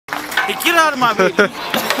Hey, get out of my baby.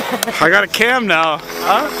 I got a cam now.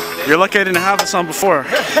 Huh? You're lucky I didn't have this on before.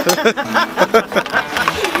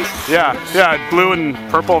 yeah, blue and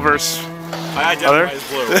purple versus other.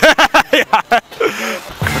 Blue. Yeah.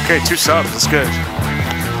 Okay, 2 subs. That's good.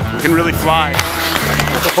 We can really fly.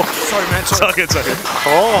 Sorry, man. Sorry. It's okay.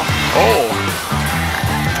 Oh.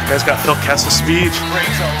 You guys got Phil Kessel speed.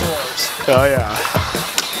 Rings outdoors. Oh yeah.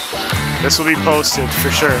 This will be posted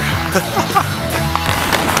for sure.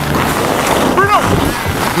 Bruno!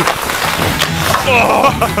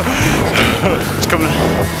 Oh.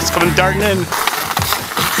 It's coming darting in.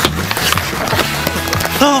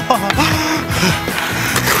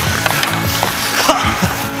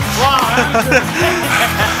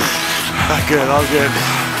 All good.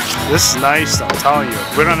 This is nice, I'm telling you.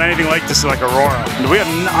 We don't have anything like this in like Aurora.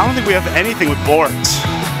 I don't think we have anything with boards.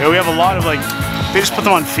 Yeah, we have a lot of like, they just put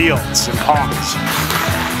them on fields and ponds.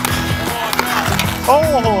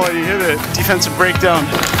 Oh, you hit it. Defensive breakdown.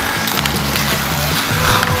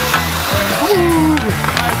 Woo.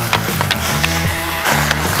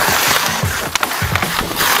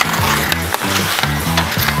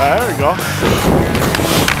 There we go.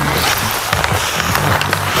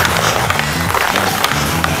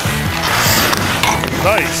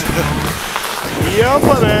 Nice. Yeah,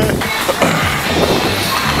 buddy.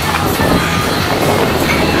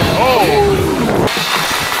 Oh.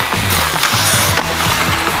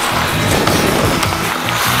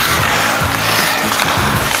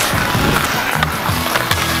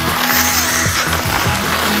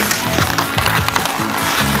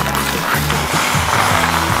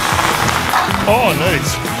 Oh,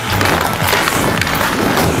 nice.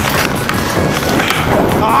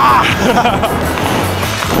 Ah!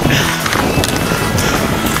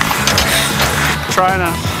 Trying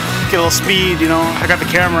to get a little speed, you know. I got the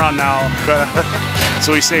camera on now.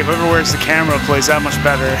 So we say whoever wears the camera plays that much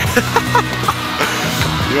better.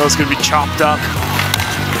 You know it's gonna be chopped up.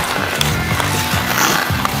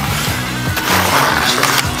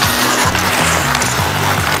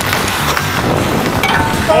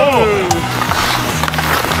 Oh!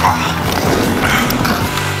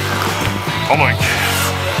 Oh my,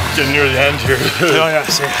 getting near the end here. Oh yeah,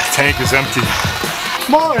 see. Tank is empty.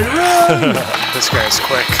 My run! This guy's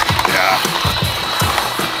quick. Yeah.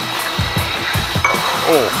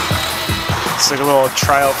 Oh. It's like a little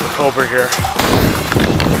tryout for Cobra here.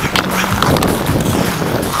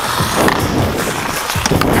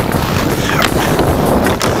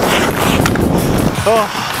 Oh,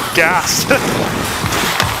 gas.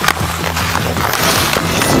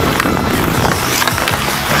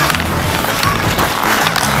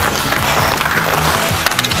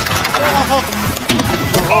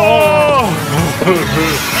 Oh!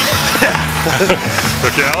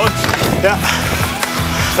 Okay, Alex? Yeah.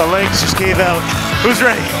 The legs just gave out. Who's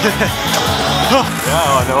ready?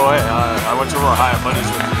 Yeah, no way. I went to a high buddies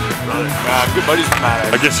with brother. Good buddies with Matt.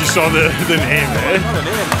 I guess you saw the name, eh? Not a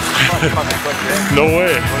name. No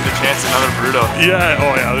way. With the chance another Bruto. Yeah,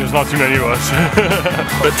 oh yeah, there's not too many of us.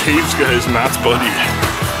 That Taves guy is Matt's buddy.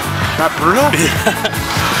 Not Bruno?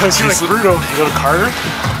 Yeah. I was like Bruno. You go to Carter?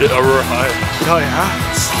 Yeah, Aurora High. Oh yeah?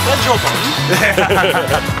 That Joe Barton?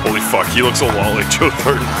 Holy fuck, he looks a lot like Joe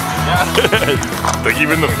Barton. Yeah. Like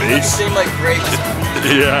even the face. Same like Greg.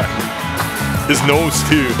 Yeah. His nose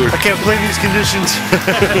too. I can't play these conditions.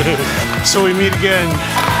 So we meet again.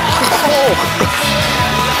 Oh.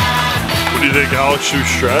 What do you think, Alex? Should we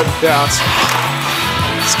shred? Yeah,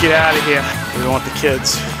 let's get out of here. We don't want the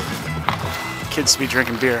kids to be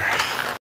drinking beer.